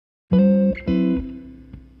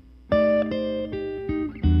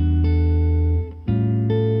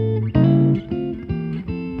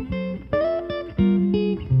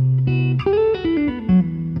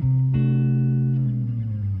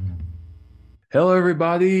Hello,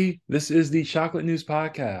 everybody. This is the Chocolate News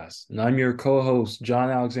Podcast, and I'm your co-host, John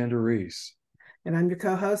Alexander Reese. And I'm your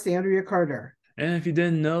co-host, Andrea Carter. And if you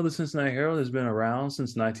didn't know, the Cincinnati Herald has been around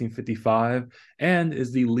since 1955 and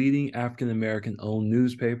is the leading African American owned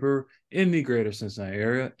newspaper in the greater Cincinnati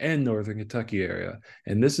area and northern Kentucky area.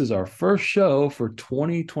 And this is our first show for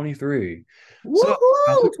 2023. So,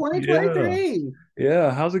 how's Woohoo! it? Yeah, 2023.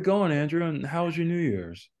 yeah. How's it going, Andrew? And how was your New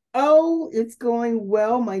Year's? Oh, it's going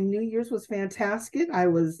well. My New Year's was fantastic. I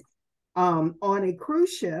was on a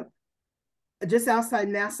cruise ship just outside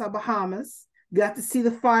Nassau, Bahamas. Got to see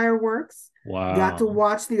the fireworks. Got to Wow.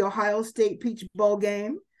 watch the Ohio State Peach Bowl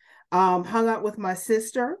game. Hung out with my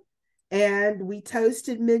sister, and we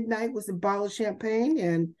toasted midnight with a bottle of champagne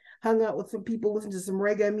and hung out with some people, listened to some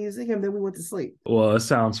reggae music, and then we went to sleep. Well, it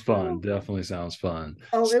sounds fun. Oh, Definitely sounds fun.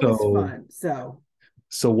 it was So, fun.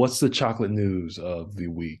 so what's the chocolate news of the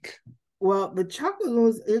week? Well, the chocolate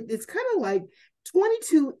was it's kind of like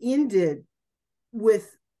 22 ended with,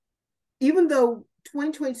 even though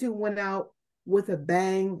 2022 went out with a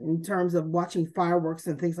bang in terms of watching fireworks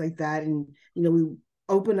and things like that, and we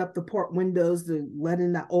opened up the port windows to let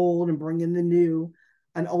in the old and bring in the new,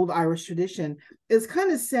 an old Irish tradition. It's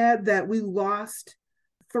kind of sad that we lost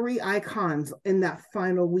three icons in that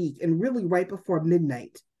final week, and really right before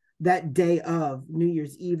midnight that day of New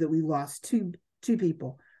Year's Eve, that we lost two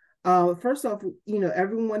people. First off,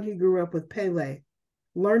 everyone who grew up with Pele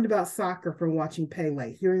learned about soccer from watching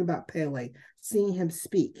Pele, hearing about Pele, seeing him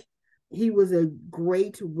speak. He was a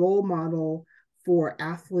great role model for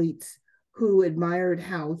athletes who admired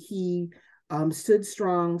how he stood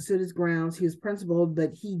strong, stood his grounds. He was principled,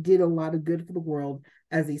 but he did a lot of good for the world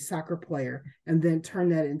as a soccer player and then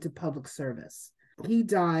turned that into public service. He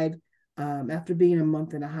died after being a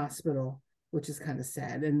month in a hospital, which is kind of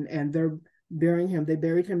sad. And they're burying him. They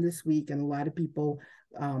buried him this week, and a lot of people,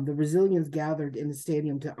 the Brazilians, gathered in the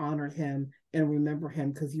stadium to honor him and remember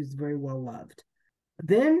him because he was very well loved.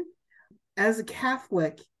 Then, as a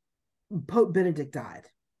Catholic, Pope Benedict died.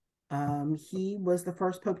 He was the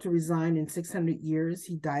first pope to resign in 600 years.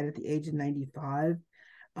 He died at the age of 95.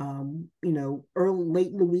 Late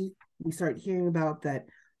in the week, we started hearing about that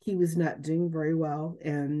he was not doing very well,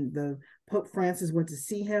 and the Pope Francis went to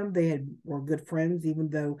see him. Were good friends, even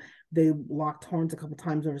though they locked horns a couple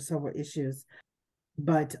times over several issues.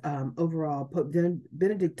 But overall, Pope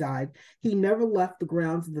Benedict died. He never left the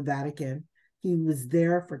grounds of the Vatican. He was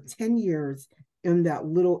there for 10 years in that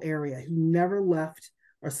little area. He never left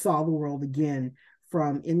or saw the world again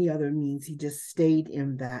from any other means. He just stayed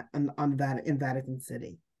in that on that in Vatican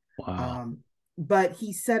City. Wow. Um, but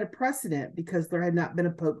he set a precedent because there had not been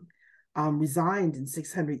a pope resigned in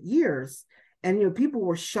 600 years. And people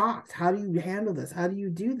were shocked. How do you handle this? How do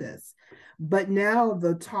you do this? But now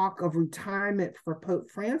the talk of retirement for Pope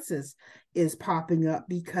Francis is popping up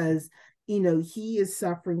because he is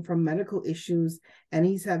suffering from medical issues, and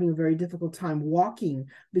he's having a very difficult time walking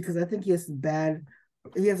because I think he has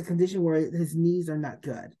a condition where his knees are not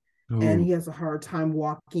good, and Ooh. he has a hard time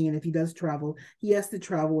walking. And if he does travel, he has to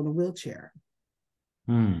travel in a wheelchair.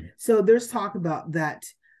 Hmm. So there's talk about that.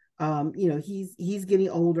 He's getting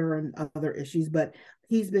older and other issues, but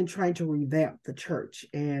he's been trying to revamp the church.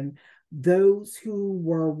 And those who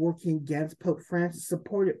were working against Pope Francis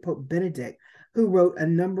supported Pope Benedict, who wrote a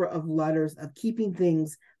number of letters of keeping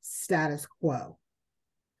things status quo.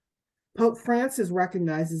 Pope Francis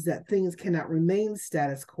recognizes that things cannot remain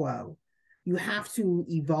status quo. You have to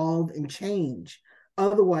evolve and change.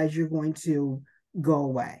 Otherwise, you're going to go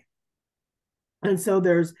away. And so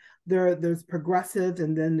there's progressives,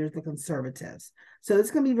 and then there's the conservatives. So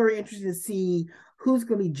it's going to be very interesting to see who's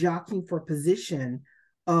going to be jockeying for position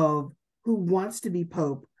of who wants to be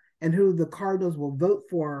pope and who the cardinals will vote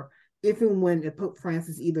for if and when Pope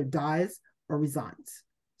Francis either dies or resigns.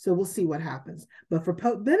 So we'll see what happens. But for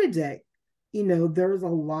Pope Benedict, there's a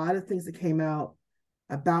lot of things that came out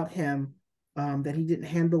about him, that he didn't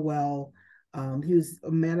handle well. He was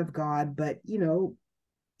a man of God, but he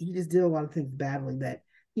just did a lot of things badly that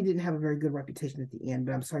he didn't have a very good reputation at the end.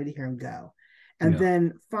 But I'm sorry to hear him go. And Yeah.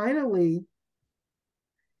 then finally,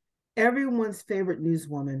 everyone's favorite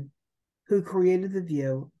newswoman who created The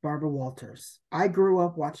View, Barbara Walters. I grew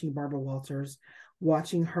up watching Barbara Walters,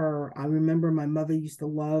 watching her. I remember my mother used to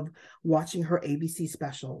love watching her ABC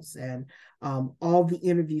specials, and all the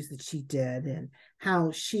interviews that she did, and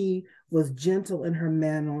how she was gentle in her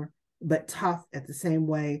manner, but tough at the same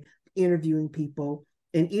way, interviewing people.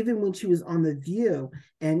 And even when she was on The View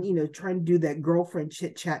and, trying to do that girlfriend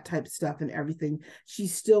chit chat type stuff and everything, she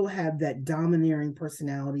still had that domineering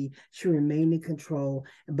personality. She remained in control,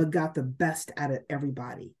 but got the best out of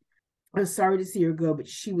everybody. I'm sorry to see her go, but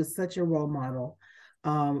she was such a role model,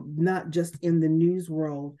 not just in the news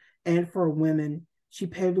world and for women. She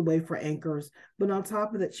paved the way for anchors, but on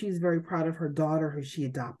top of that, she's very proud of her daughter who she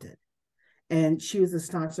adopted. And she was a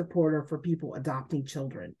staunch supporter for people adopting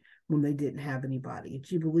children when they didn't have anybody. And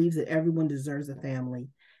she believes that everyone deserves a family.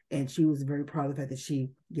 And she was very proud of the fact that she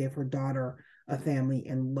gave her daughter a family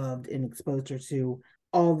and loved and exposed her to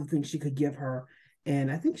all the things she could give her.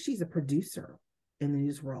 And I think she's a producer in the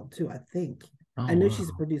news world too. I think I Oh know she's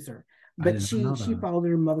a wow, producer, I but did not know she that. followed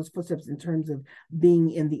her mother's footsteps in terms of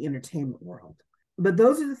being in the entertainment world. But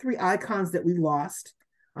those are the three icons that we lost.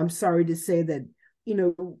 I'm sorry to say that, you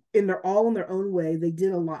know, in their all in their own way, they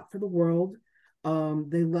did a lot for the world.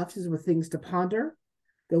 They left us with things to ponder.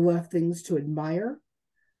 They left things to admire.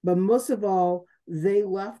 But most of all, they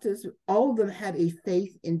left us, all of them had a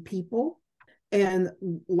faith in people and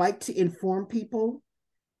like to inform people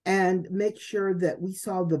and make sure that we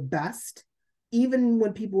saw the best. Even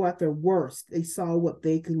when people were at their worst, they saw what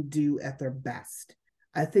they can do at their best.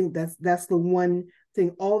 I think that's the one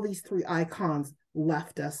thing all these three icons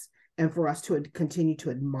left us and for us to continue to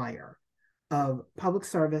admire of public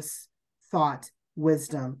service, thought,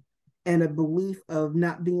 wisdom, and a belief of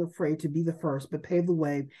not being afraid to be the first, but pave the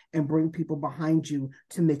way and bring people behind you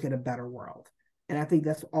to make it a better world. And I think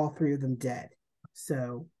that's all three of them did.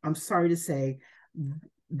 So I'm sorry to say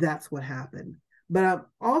that's what happened. But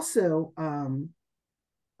also,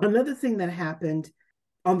 another thing that happened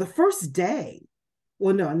on the first day,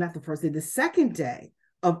 well, no, not the first day, the second day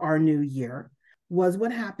of our new year was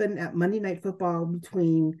what happened at Monday Night Football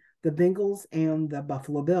between the Bengals and the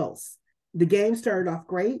Buffalo Bills. The game started off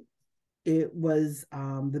great. It was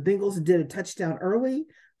the Bengals did a touchdown early.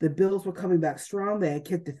 The Bills were coming back strong. They had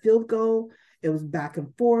kicked a field goal. It was back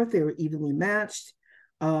and forth. They were evenly matched.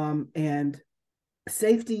 And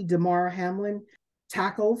safety Damar Hamlin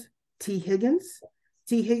tackled T. Higgins.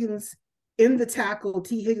 T. Higgins, in the tackle,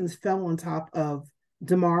 T. Higgins fell on top of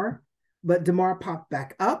Damar, but Damar popped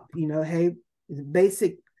back up. You know, hey,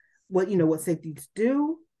 basic, what safeties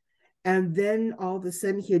do. And then all of a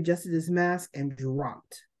sudden he adjusted his mask and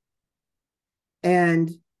dropped. And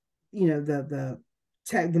the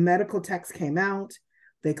medical techs came out.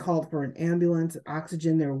 They called for an ambulance,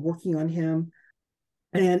 oxygen. They were working on him.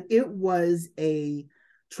 And it was a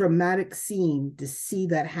traumatic scene to see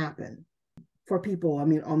that happen for people. I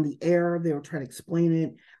mean, on the air, they were trying to explain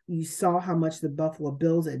it. You saw how much the Buffalo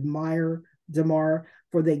Bills admire Damar,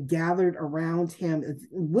 for they gathered around him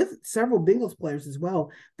with several Bengals players as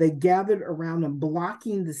well. They gathered around him,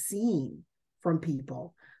 blocking the scene from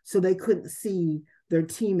people so they couldn't see their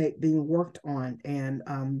teammate being worked on. And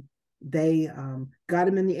they got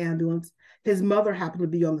him in the ambulance. His mother happened to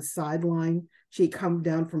be on the sideline. She had come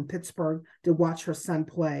down from Pittsburgh to watch her son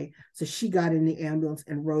play. So she got in the ambulance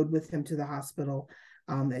and rode with him to the hospital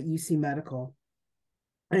at UC Medical.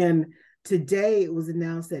 And today it was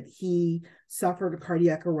announced that he suffered a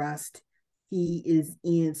cardiac arrest. He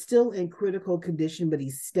is still in critical condition, but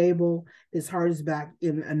he's stable. His heart is back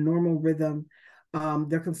in a normal rhythm.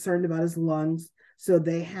 They're concerned about his lungs. So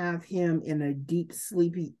they have him in a deep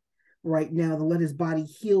sleepy right now to let his body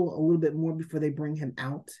heal a little bit more before they bring him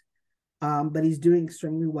out. But he's doing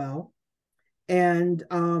extremely well. And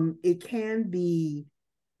it can be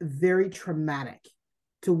very traumatic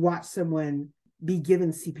to watch someone be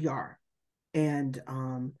given CPR. And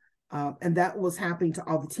that was happening to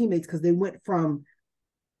all the teammates because they went from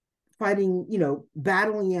fighting,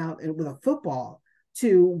 battling out with a football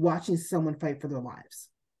to watching someone fight for their lives.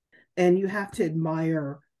 And you have to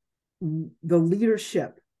admire the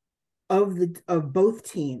leadership of both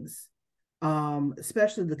teams,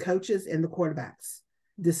 especially the coaches and the quarterbacks,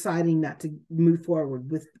 deciding not to move forward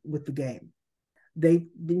with the game. They,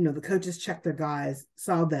 the coaches checked their guys,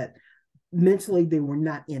 saw that mentally they were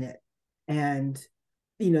not in it, and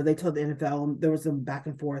they told the NFL, there was some back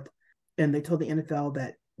and forth, and they told the NFL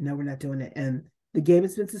that no, we're not doing it, and the game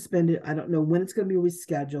has been suspended. I don't know when it's going to be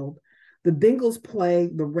rescheduled. The Bengals play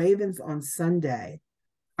the Ravens on Sunday.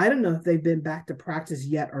 I don't know if they've been back to practice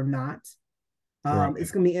yet or not. Right.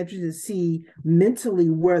 It's going to be interesting to see mentally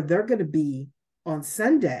where they're going to be on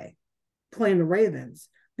Sunday playing the Ravens,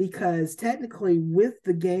 because technically with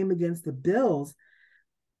the game against the Bills,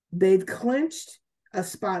 they've clinched a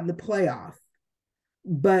spot in the playoff,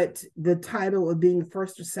 but the title of being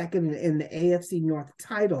first or second in the AFC North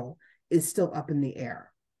title is still up in the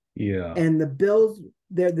air. Yeah. And the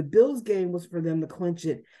Bills game was for them to clinch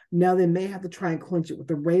it. Now they may have to try and clinch it with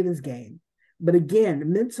the Ravens game. But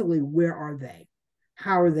again, mentally, where are they?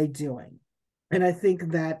 How are they doing? And I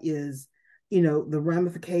think that is, the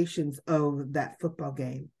ramifications of that football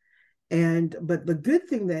game. And but the good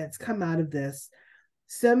thing that's come out of this,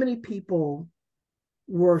 so many people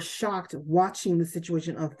were shocked watching the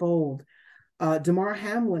situation unfold. Damar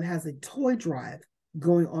Hamlin has a toy drive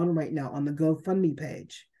going on right now on the GoFundMe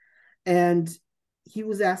page, and he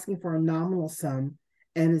was asking for a nominal sum,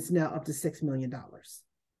 and it's now up to $6 million.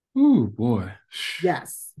 Ooh, boy.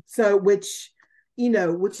 Yes, so which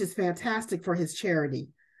is fantastic for his charity,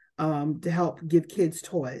 to help give kids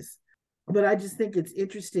toys. But I just think it's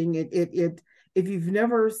interesting. It if you've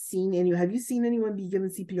never seen any, have you seen anyone be given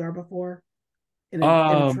CPR before in a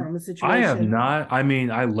trauma I have situation? not. I mean,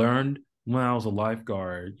 I learned when I was a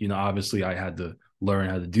lifeguard, obviously I had to learn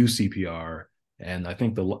how to do CPR. And I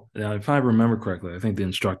think if I remember correctly, I think the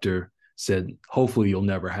instructor said, hopefully you'll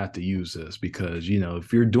never have to use this because,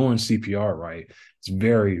 if you're doing CPR right, it's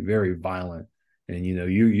very, very violent. And,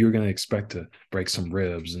 you're going to expect to break some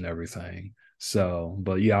ribs and everything. So,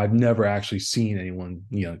 but yeah, I've never actually seen anyone,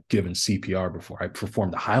 given CPR before. I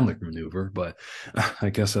performed the Heimlich maneuver, but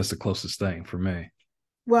I guess that's the closest thing for me.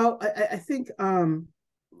 Well, I think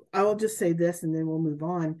I will just say this and then we'll move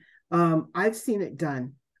on. I've seen it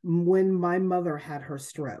done. When my mother had her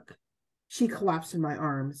stroke, she collapsed in my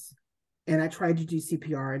arms, and I tried to do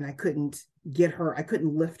CPR and I couldn't get her, I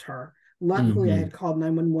couldn't lift her. Luckily, I Mm-hmm. had called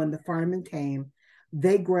 911. The firemen came.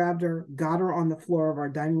 They grabbed her, got her on the floor of our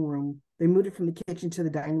dining room. They moved her from the kitchen to the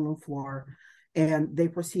dining room floor, and they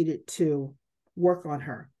proceeded to work on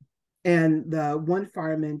her. And the one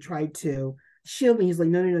fireman tried to shield me. He's like,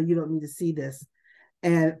 no, no, no, you don't need to see this.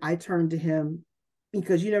 And I turned to him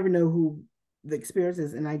because you never know who the experience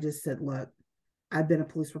is. And I just said, look, I've been a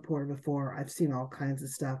police reporter before. I've seen all kinds of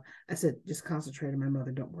stuff. I said, just concentrate on my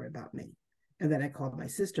mother. Don't worry about me. And then I called my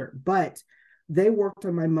sister. But they worked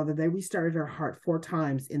on my mother. They restarted her heart 4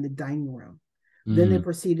 times in the dining room. Then they Mm-hmm.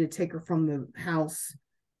 proceeded to take her from the house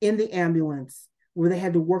in the ambulance, where they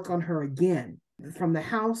had to work on her again. From the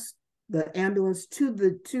house, the ambulance to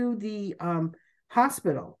the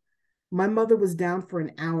hospital. My mother was down for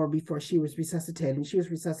an hour before she was resuscitated. And she was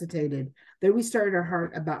resuscitated. They restarted her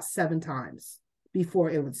heart about 7 times before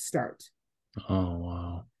it would start. Oh,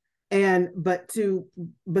 wow. And but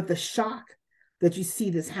the shock that you see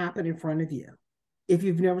this happen in front of you, if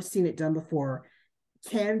you've never seen it done before,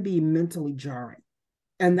 can be mentally jarring.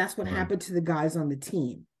 And that's what Right. happened to the guys on the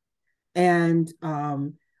team. And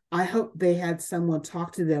I hope they had someone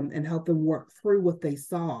talk to them and help them work through what they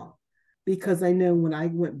saw. Because I know when I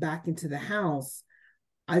went back into the house,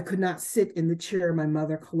 I could not sit in the chair my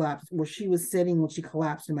mother collapsed, where she was sitting when she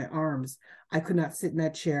collapsed in my arms. I could not sit in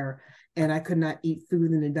that chair, and I could not eat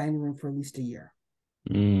food in the dining room for at least a year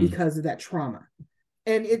Mm. because of that trauma.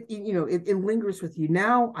 And it lingers with you.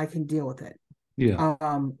 Now I can deal with it. Yeah.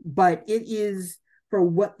 But it is, for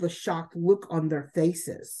what the shocked look on their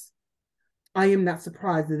faces, I am not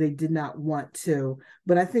surprised that they did not want to.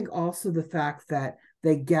 But I think also the fact that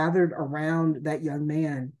they gathered around that young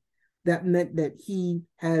man, that meant that he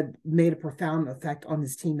had made a profound effect on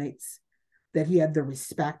his teammates, that he had their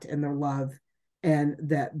respect and their love, and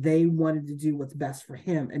that they wanted to do what's best for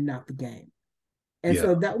him and not the game. And Yeah.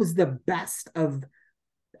 so that was the best of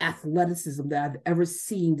athleticism that I've ever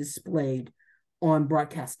seen displayed on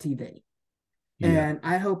broadcast TV. Yeah. And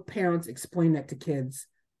I hope parents explain that to kids,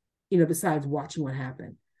 besides watching what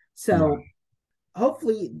happened. So Right.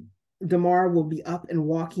 hopefully Damar will be up and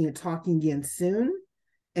walking and talking again soon.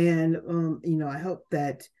 And I hope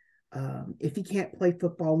that if he can't play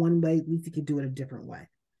football one way, at least he can do it a different way.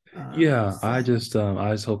 Yeah. So, I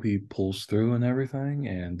just hope he pulls through and everything.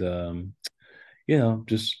 And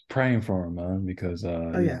just praying for him, man, because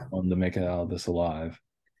oh yeah, I want him to make it out of this alive.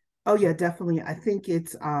 oh yeah, definitely. I think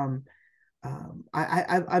it's I'm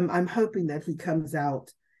hoping that he comes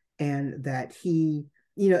out, and that he,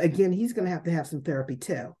 again, he's going to have some therapy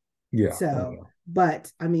too. Yeah. Oh So, yeah.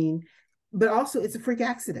 but I mean, but also it's a freak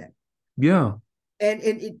accident. Yeah.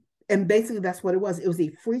 And basically that's what it was. It was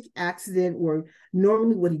a freak accident where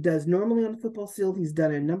normally what he does normally on the football field, he's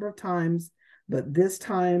done it a number of times, but this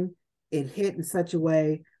time it hit in such a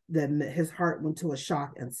way that his heart went to a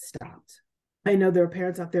shock and stopped. I know there are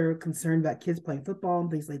parents out there concerned about kids playing football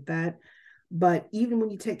and things like that, but even when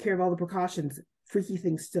you take care of all the precautions, freaky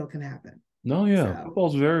things still can happen. No, yeah. So,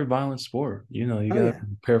 Football's a very violent sport. You oh gotta yeah,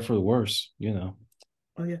 prepare for the worst.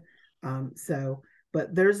 oh yeah. So,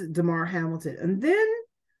 but there's Damar Hamilton, and then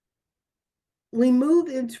we move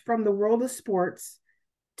into from the world of sports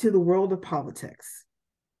to the world of politics.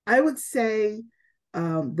 I would say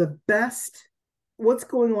the best, what's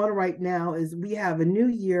going on right now is we have a new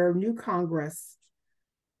year, new Congress,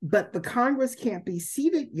 but the Congress can't be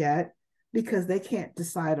seated yet because they can't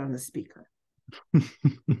decide on the speaker.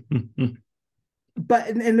 But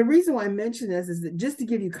and the reason why I mention this is that just to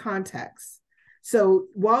give you context. So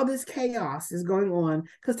while this chaos is going on,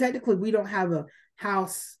 because technically we don't have a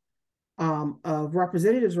House of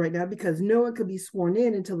Representatives right now because no one could be sworn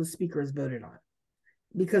in until the speaker is voted on,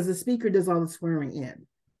 because the speaker does all the swearing in,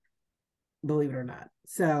 believe it or not.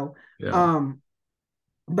 So, Yeah.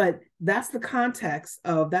 but that's the context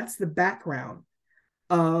of, that's the background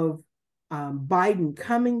of Biden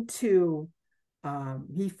coming to,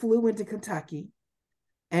 he flew into Kentucky,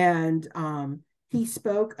 and he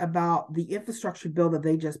spoke about the infrastructure bill that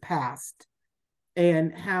they just passed,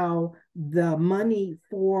 and how the money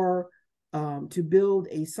for to build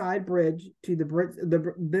a side bridge to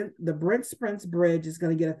the Brent Spence Bridge is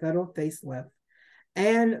going to get a federal facelift,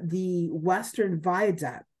 and the Western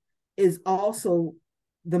Viaduct is also,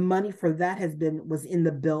 the money for that was in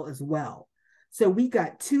the bill as well. So we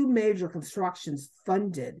got two major constructions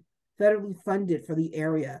funded, federally funded for the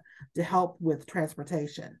area to help with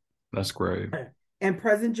transportation. That's great. And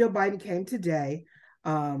President Joe Biden came today.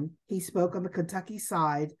 He spoke on the Kentucky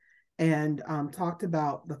side and talked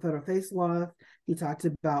about the federal face law. He talked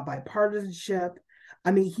about bipartisanship.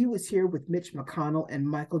 I mean, he was here with Mitch McConnell and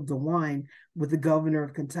Michael DeWine with the governor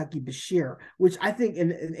of Kentucky, Beshear, which I think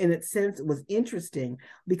in its sense was interesting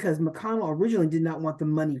because McConnell originally did not want the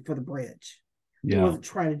money for the bridge. He wasn't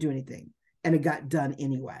trying to do anything, and it got done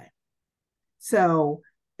anyway. So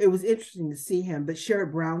it was interesting to see him. But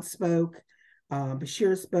Sherrod Brown spoke,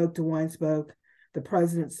 Beshear spoke, DeWine spoke, the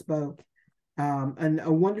president spoke, and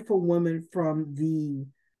a wonderful woman from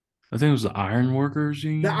I think it was the Iron Workers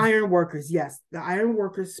Union. The Iron Workers, yes. The Iron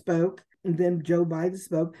Workers spoke, and then Joe Biden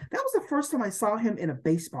spoke. That was the first time I saw him in a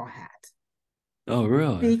baseball hat. Oh,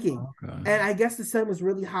 really? Speaking. Okay. And I guess the sun was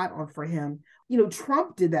really hot on for him. You know,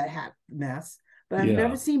 Trump did that hat mess, but I've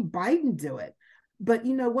never seen Biden do it. But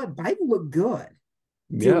you know what? Biden looked good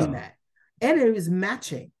doing that. And it was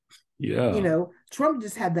matching. Yeah. You know, Trump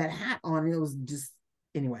just had that hat on, and it was just,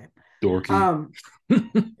 anyway. Dorky.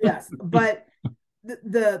 Yes, but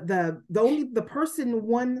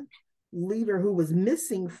one leader who was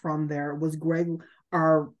missing from there was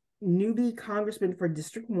our newbie congressman for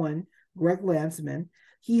District 1, Greg Landsman.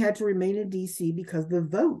 He had to remain in DC because the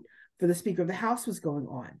vote for the Speaker of the House was going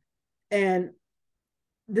on. And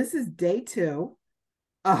this is day 2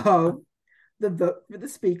 of the vote for the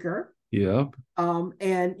Speaker. Yep.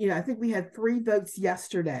 And you know, I think we had 3 votes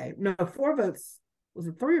yesterday. No, 4 votes. Was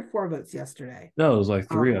it 3 or 4 votes yesterday? No, it was like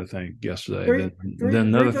 3, I think, yesterday. Then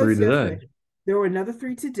another 3 today. Yesterday. There were another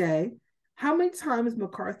 3 today. How many times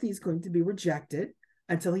McCarthy is going to be rejected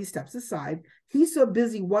until he steps aside? He's so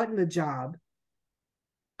busy wanting the job.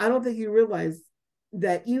 I don't think he realized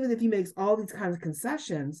that even if he makes all these kinds of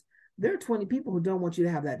concessions, there are 20 people who don't want you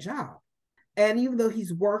to have that job. And even though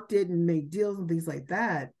he's worked it and made deals and things like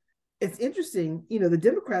that, it's interesting, you know, the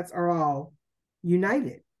Democrats are all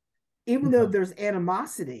united. Even though there's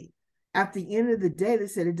animosity, at the end of the day, they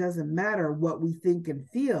said it doesn't matter what we think and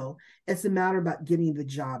feel. It's a matter about getting the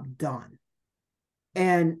job done.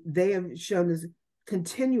 And they have shown this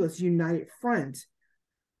continuous united front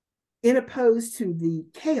in opposed to the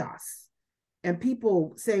chaos and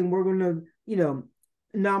people saying we're going to, you know,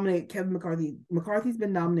 nominate Kevin McCarthy. McCarthy's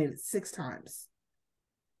been nominated 6 times.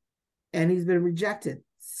 And he's been rejected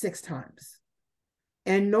 6 times.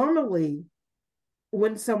 And normally,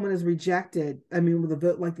 when someone is rejected, I mean, with a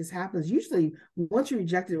vote like this happens, usually once you're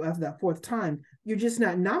rejected after that 4th time, you're just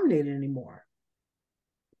not nominated anymore.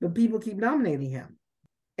 But people keep nominating him.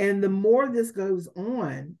 And the more this goes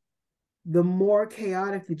on, the more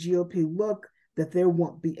chaotic the GOP look that they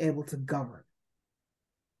won't be able to govern.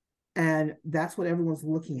 And that's what everyone's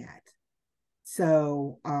looking at.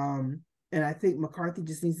 So, and I think McCarthy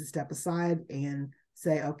just needs to step aside and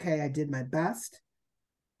say, okay, I did my best,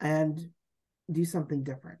 and do something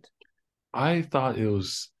different. I thought it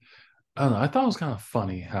was kind of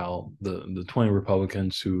funny how the 20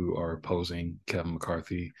 Republicans who are opposing Kevin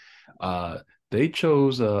McCarthy, they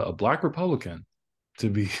chose a Black Republican to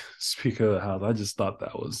be Speaker of the House. I just thought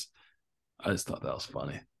that was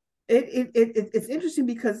funny. It's interesting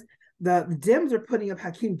because the Dems are putting up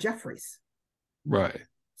Hakeem Jeffries. Right.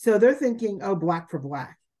 So they're thinking, oh, Black for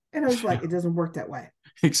Black. And I was like, it doesn't work that way.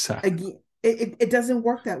 Exactly. Again, it doesn't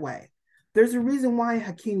work that way. There's a reason why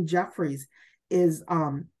Hakeem Jeffries is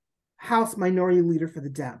House Minority Leader for the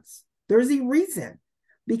Dems. There's a reason,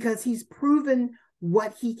 because he's proven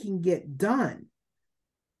what he can get done.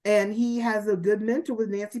 And he has a good mentor with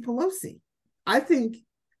Nancy Pelosi. I think,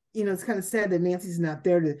 you know, it's kind of sad that Nancy's not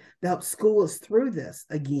there to help school us through this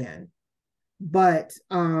again. But,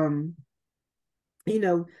 you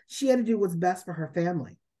know, she had to do what's best for her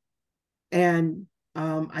family. And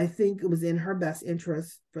I think it was in her best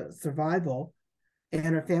interest for survival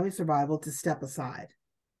and her family survival to step aside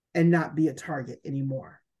and not be a target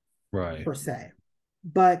anymore, Right. per se.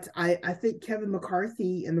 But I think Kevin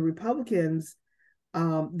McCarthy and the Republicans, they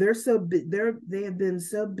have been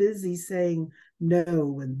so busy saying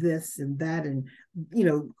no and this and that, and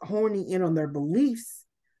honing in on their beliefs,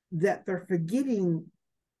 that they're forgetting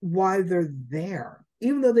why they're there.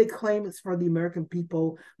 Even though they claim it's for the American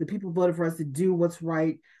people, the people voted for us to do what's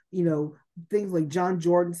right. Things like John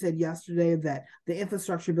Jordan said yesterday that the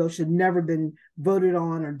infrastructure bill should never been voted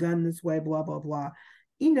on or done this way, blah blah blah.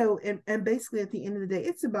 And basically at the end of the day,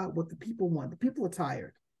 it's about what the people want. The people are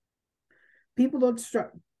tired. People don't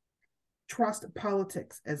trust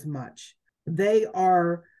politics as much. They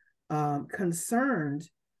are concerned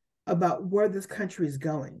about where this country is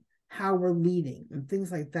going, how we're leading, and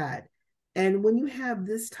things like that. And when you have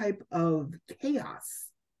this type of chaos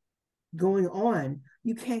going on,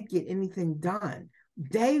 you can't get anything done.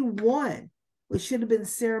 Day one, it should have been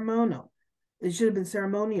ceremonial. It should have been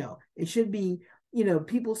ceremonial. It should be,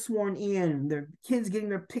 people sworn in, their kids getting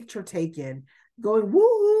their picture taken, going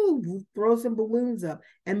woo, throw some balloons up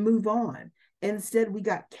and move on. Instead, we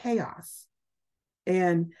got chaos.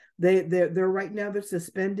 And they're right now, they're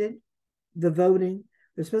suspended the voting.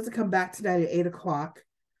 They're supposed to come back tonight at 8 o'clock.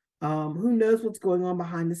 Who knows what's going on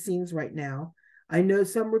behind the scenes right now? I know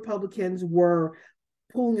some Republicans were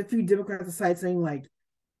pulling a few Democrats aside saying, like,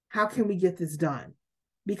 how can we get this done?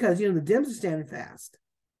 Because, the Dems are standing fast.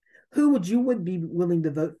 Who would be willing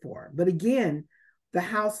to vote for? But again, the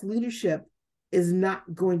House leadership is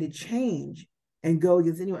not going to change and go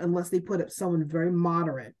against anyone unless they put up someone very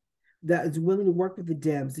moderate that is willing to work with the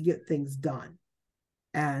Dems to get things done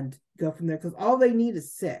and go from there. Because all they need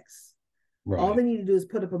is 6. Right. All they need to do is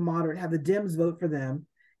put up a moderate, have the Dems vote for them,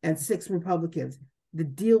 and 6 Republicans. The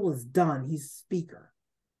deal is done. He's speaker.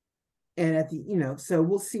 And so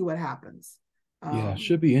we'll see what happens. Yeah, it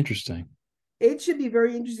should be interesting. It should be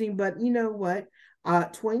very interesting, but you know what?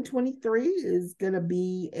 2023 is going to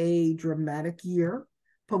be a dramatic year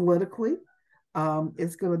politically.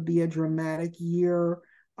 It's going to be a dramatic year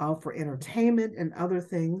for entertainment and other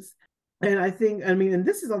things. And and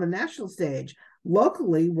this is on the national stage.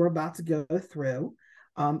 Locally, we're about to go through.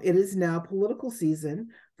 It is now political season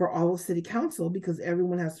for all of city council because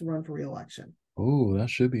everyone has to run for re-election. Oh, that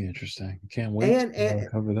should be interesting. Can't wait to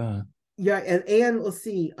cover that. Yeah, and let's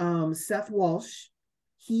see, Seth Walsh,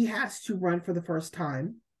 he has to run for the first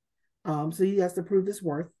time. So he has to prove his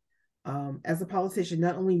worth as a politician,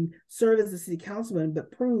 not only serve as a city councilman,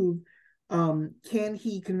 but prove can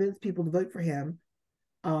he convince people to vote for him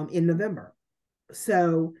in November.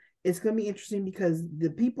 So it's going to be interesting because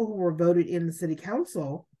the people who were voted in the city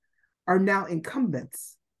council are now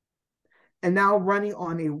incumbents and now running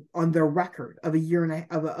on their record of a year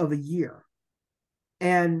of a year.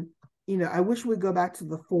 And I wish we'd go back to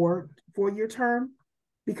the four-year term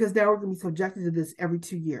because now we're going to be subjected to this every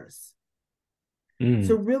 2 years.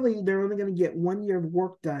 So really, they're only going to get 1 year of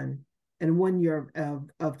work done and 1 year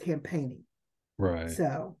of campaigning. Right.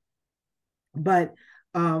 So, but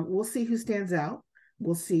we'll see who stands out.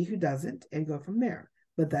 We'll see who doesn't and go from there.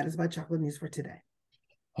 But that is my chocolate news for today.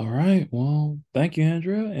 All right. Well, thank you,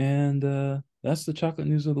 Andrea. And that's the chocolate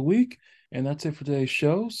news of the week. And that's it for today's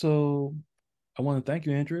show. So I want to thank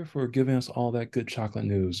you, Andrea, for giving us all that good chocolate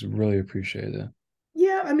news. Really appreciate it.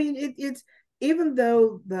 Yeah, I mean, it's even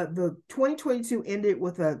though the 2022 ended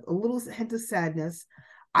with a little hint of sadness,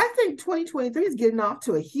 I think 2023 is getting off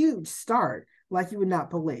to a huge start, like you would not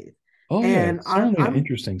believe. Oh, and yeah, certainly an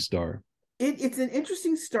interesting start. It's an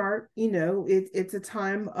interesting start. It's a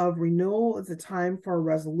time of renewal. It's a time for a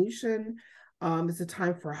resolution. It's a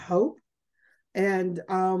time for hope. And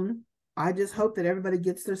I just hope that everybody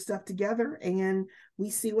gets their stuff together and we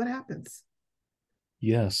see what happens.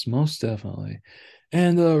 Yes, most definitely.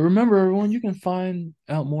 And remember, everyone, you can find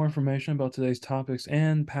out more information about today's topics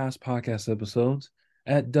and past podcast episodes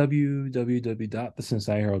at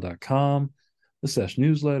www.thecincinnatiherald.com, the Sesh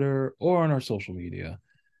newsletter, or on our social media.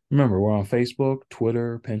 Remember, we're on Facebook,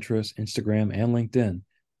 Twitter, Pinterest, Instagram, and LinkedIn.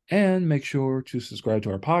 And make sure to subscribe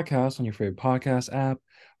to our podcast on your favorite podcast app.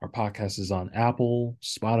 Our podcast is on Apple,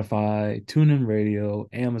 Spotify, TuneIn Radio,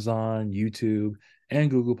 Amazon, YouTube, and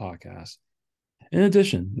Google Podcasts. In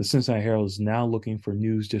addition, the Cincinnati Herald is now looking for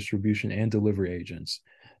news distribution and delivery agents.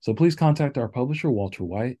 So please contact our publisher, Walter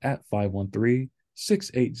White, at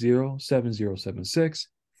 513-680-7076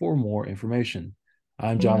 for more information.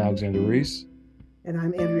 I'm John Alexander Reese. And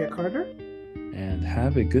I'm Andrea Carter. And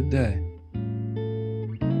have a good day.